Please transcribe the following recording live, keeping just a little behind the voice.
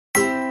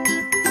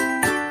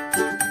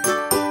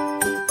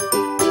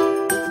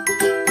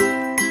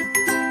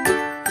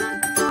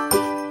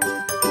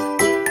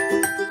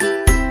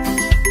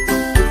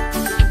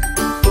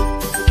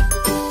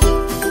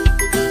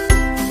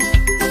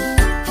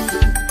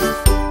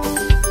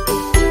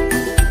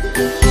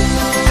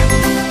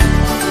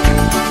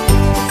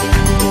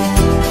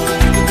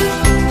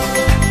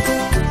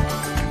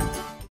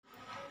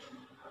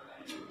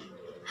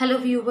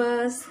Hello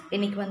viewers,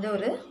 இன்னைக்கு வந்து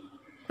ஒரு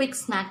quick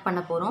snack பண்ண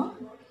போறோம்.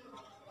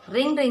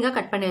 ரிங்கா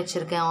கட் பண்ணி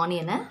வச்சிருக்கேன்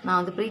ஆனியனை. நான்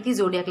வந்து பிரீத்தி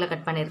ஜோடியாக்ல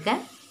கட் பண்ணிருக்கேன்.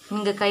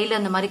 நீங்க கையில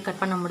அந்த மாதிரி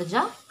கட் பண்ண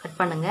முடிஞ்சா கட்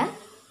பண்ணுங்க.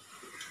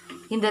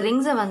 இந்த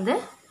ரிங்ஸை வந்து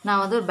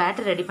நான் வந்து ஒரு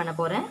பேட்டர் ரெடி பண்ண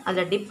போறேன்.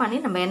 அதுல டிப் பண்ணி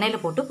நம்ம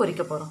எண்ணெயில போட்டு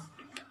பொரிக்க போறோம்.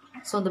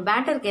 சோ இந்த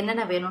பேட்டருக்கு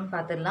என்னென்ன வேணும்னு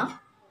பார்த்துடலாம்.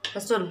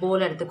 ஃபர்ஸ்ட் ஒரு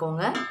பவுல்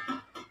எடுத்துக்கோங்க.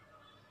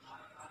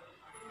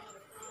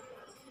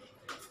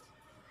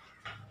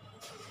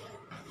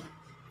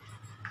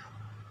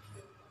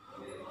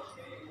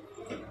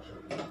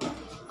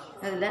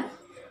 அதில்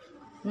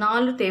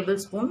 4 டேபிள்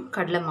ஸ்பூன்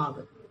கடலை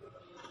மாவு,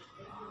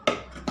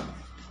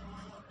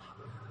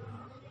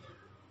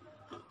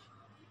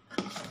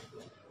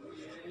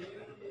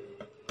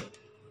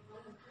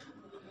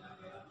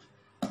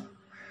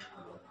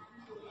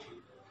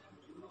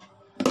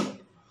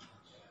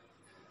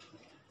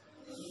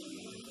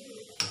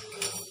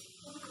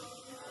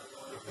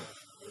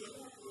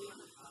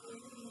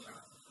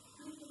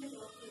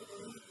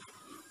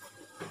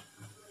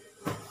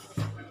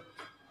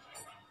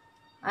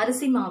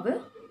 அரிசி மாவு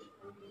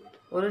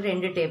ஒரு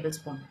 2 டேபிள்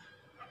ஸ்பூன்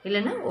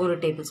இல்லைன்னா 1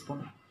 டேபிள்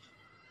ஸ்பூன்.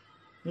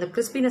 இந்த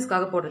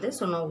கிறிஸ்பினஸ்க்காக போடுறது.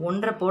 ஸோ நான்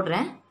 1.5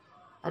 போடுறேன்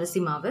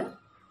அரிசி மாவு.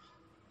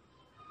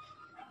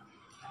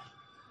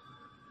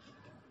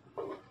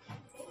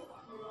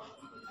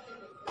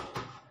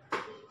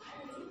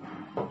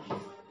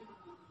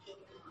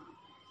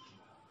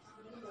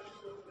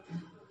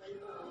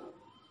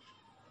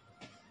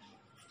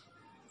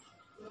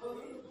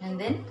 And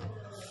then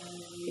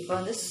இப்போ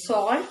வந்து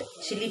சால்ட்,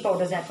 சில்லி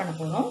பவுடர்ஸ் ஆட் பண்ண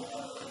போகிறோம்.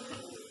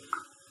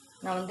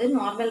 நான் வந்து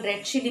நார்மல்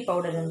ரெட் சில்லி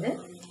பவுடர் வந்து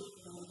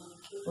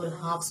ஒரு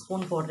 1/2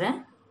 ஸ்பூன் போடுறேன்.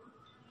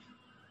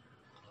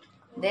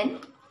 தென்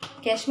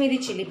காஷ்மீரி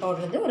சில்லி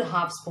பவுடர் வந்து ஒரு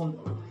 1/2 ஸ்பூன்.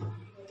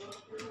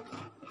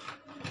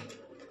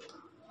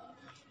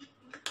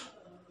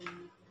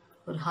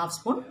 ஒரு 1/2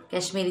 ஸ்பூன்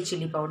காஷ்மீரி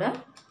சில்லி பவுடர்.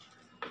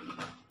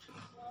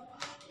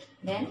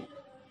 தென்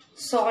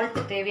சால்ட்,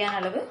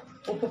 தேவையான அளவு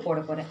உப்பு போட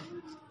போகிறேன்.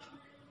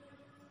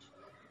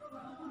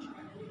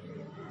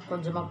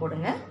 கொஞ்சமாக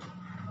போடுங்க.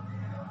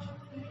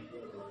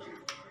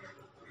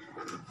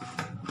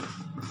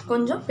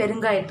 கொஞ்சம்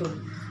பெருங்காயத்தூள்,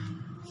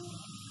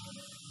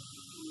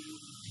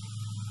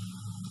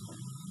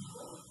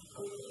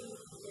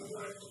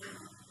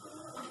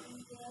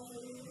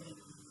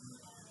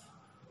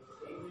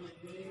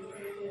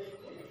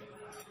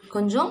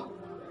 கொஞ்சம்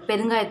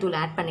பெருங்காயத்தூள்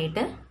ஆட்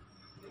பண்ணிட்டு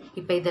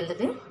இப்போ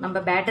இதில் நம்ம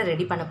பேட்டர்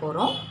ரெடி பண்ண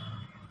போகிறோம்.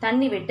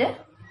 தண்ணி விட்டு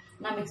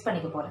நான் மிக்ஸ்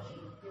பண்ணிக்க போகிறேன்.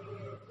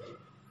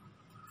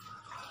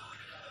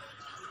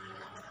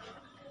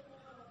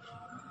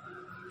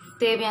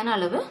 தேவையான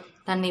அளவு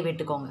தண்ணி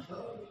விட்டுக்கோங்க.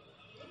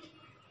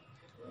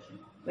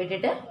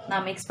 விட்டுட்டு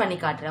நான் மிக்ஸ் பண்ணி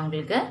காட்டுறேன்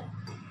உங்களுக்கு.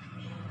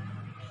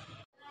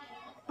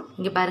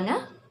 இங்கே பாருங்க,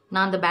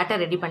 நான் அந்த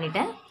பேட்டர் ரெடி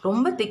பண்ணிட்டேன்.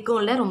 ரொம்ப திக்கும்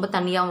இல்லை, ரொம்ப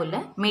தண்ணியாகவும்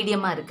இல்லை,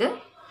 மீடியமாக இருக்கு.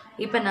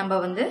 இப்போ நம்ம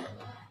வந்து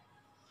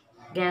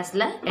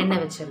கேஸில்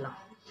எண்ணெய் வச்சிடலாம்.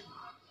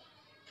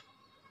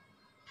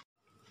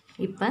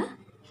 இப்போ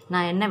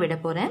நான் எண்ணெய் விட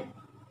போகிறேன்.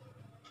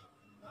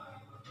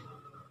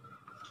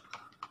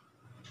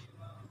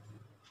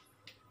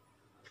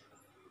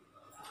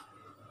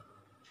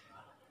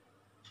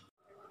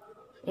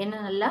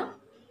 எண்ணெய் நல்லா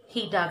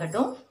ஹீட்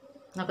ஆகட்டும்.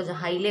 நான் கொஞ்சம்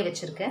ஹைலே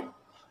வச்சிருக்கேன்.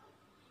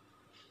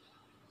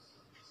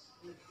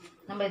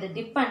 நம்ம இதை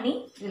டிப் பண்ணி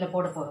இதில்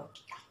போட போகிறோம்.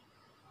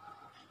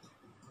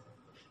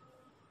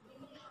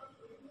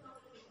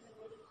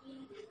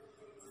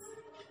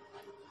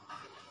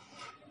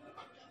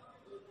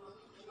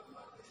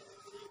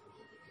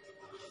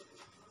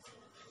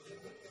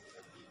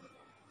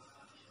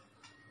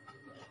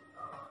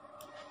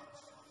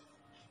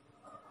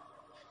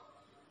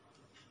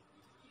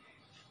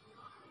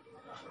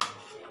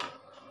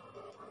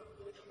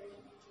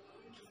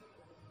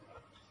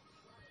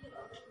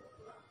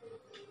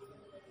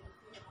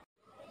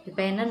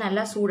 இப்போ எண்ணெய்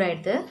நல்லா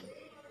சூடாயிடுது.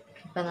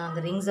 இப்போ நான்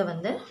அந்த ரிங்ஸை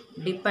வந்து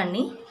டிப்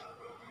பண்ணி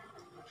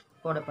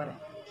போட போகிறேன்.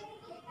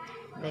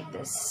 Like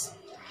this.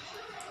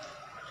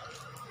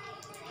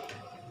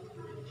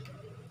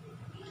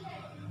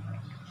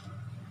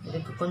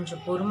 இதுக்கு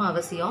கொஞ்சம் பொறுமை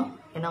அவசியம்.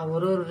 ஏன்னா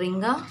ஒரு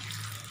ரிங்காக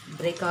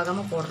பிரேக்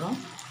ஆகாமல் போடுறோம்.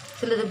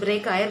 சிலது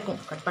பிரேக்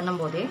ஆகிருக்கும் கட்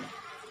பண்ணும் போதே.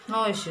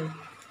 No issue.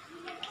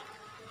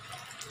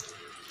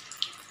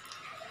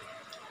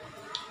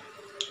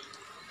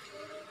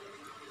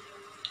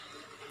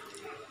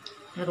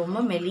 ரொம்ப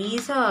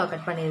மெலீஸாக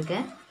கட்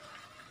பண்ணியிருக்கேன்.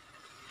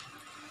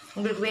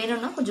 உங்களுக்கு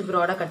வேணும்னா கொஞ்சம்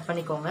ப்ராடாக கட்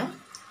பண்ணிக்கோங்க.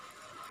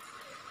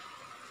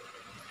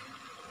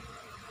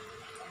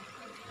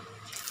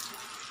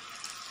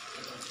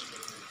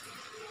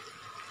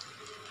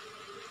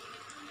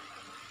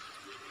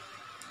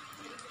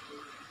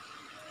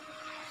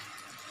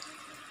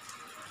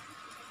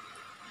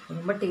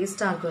 ரொம்ப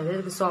டேஸ்ட்டாக இருக்கும்.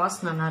 இதுக்கு சாஸ்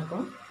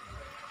நல்லாயிருக்கும்.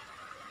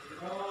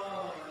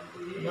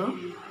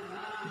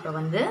 இப்போ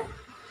வந்து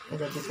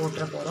இதை இப்படி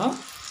போட்டுற போகிறோம்.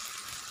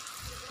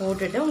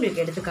 போட்டுட்டு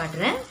உங்களுக்கு எடுத்து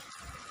காட்டுறேன்.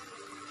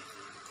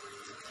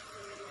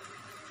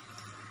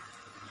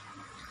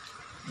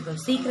 இப்போ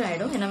சீக்கிரம்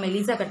ஆகிடும். ஏன்னா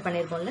மெலிசா கட்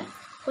பண்ணியிருக்கோம்ல.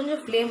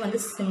 கொஞ்சம் ஃப்ளேம் வந்து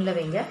சிம்மில்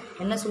வைங்க.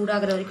 எண்ணெய்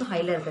சூடாகிற வரைக்கும்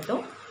ஹையில்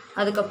இருக்கட்டும்.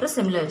 அதுக்கப்புறம்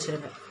சிம்மில்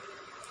வச்சுருங்க.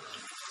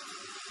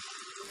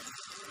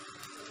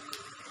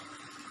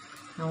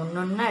 நான்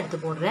ஒன்று எடுத்து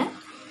போடுறேன்.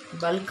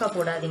 பல்காக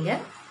போடாதீங்க.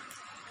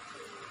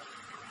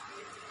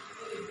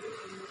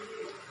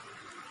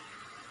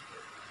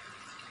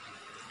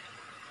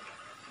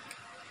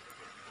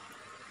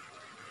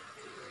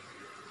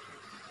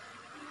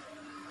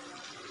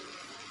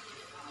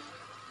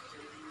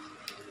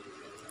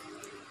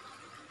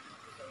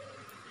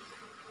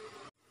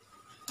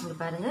 இங்கே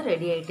பாருங்கள்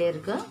ரெடி ஆகிட்டே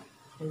இருக்கு.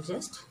 இது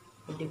ஜஸ்ட்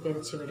இப்படி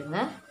பிரித்து விடுங்க.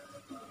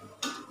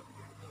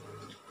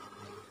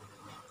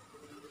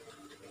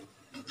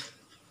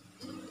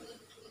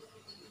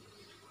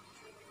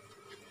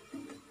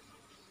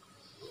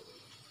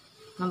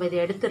 நம்ம இதை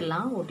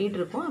எடுத்துடலாம். ஒட்டிகிட்டு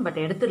இருக்கோம்,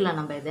 பட் எடுத்துடலாம்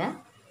நம்ம இதை.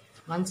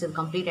 ஒன்ஸ் இது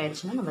கம்ப்ளீட்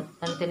ஆகிடுச்சுன்னா நம்ம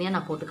தனித்தனியாக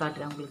நான் போட்டு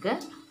காட்டுறேன் உங்களுக்கு.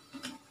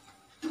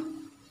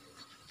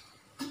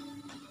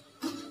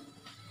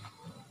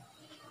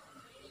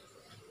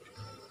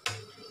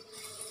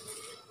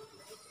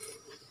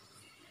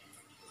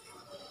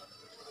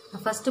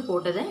 ஃபஸ்ட்டு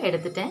போட்டதை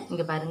எடுத்துட்டேன்.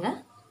 இங்கே பாருங்கள்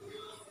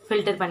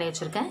ஃபில்டர் பண்ணி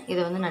வச்சுருக்கேன்.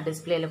 இதை வந்து நான்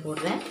டிஸ்பிளேயில்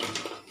போடுறேன்.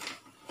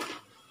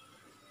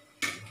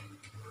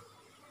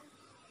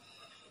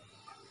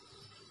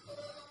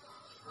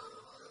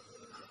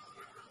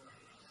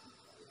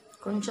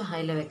 கொஞ்சம்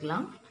ஹையில்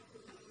வைக்கலாம்.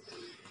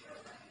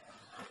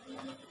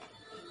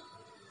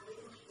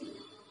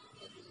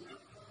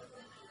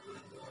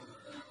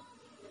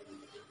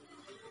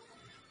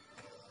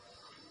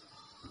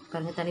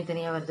 பாருங்கள்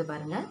தனித்தனியாக வருது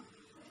பாருங்கள்.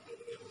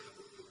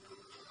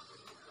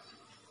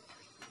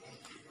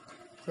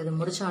 இது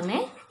முடித்தோடனே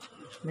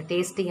இந்த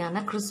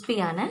டேஸ்டியான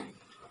கிறிஸ்பியான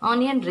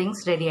ஆனியன்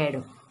ரிங்ஸ் ரெடி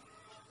ஆகிடும்.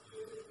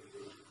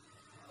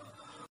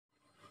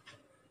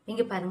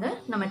 இங்கே பாருங்கள்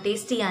நம்ம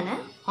டேஸ்டியான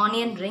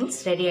ஆனியன்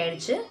ரிங்ஸ் ரெடி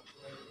ஆகிடுச்சு.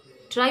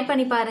 ட்ரை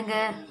பண்ணி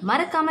பாருங்கள்.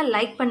 மறக்காமல்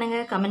லைக்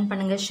பண்ணுங்கள், கமெண்ட்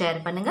பண்ணுங்கள், ஷேர்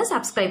பண்ணுங்கள்,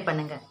 சப்ஸ்கிரைப்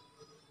பண்ணுங்கள்.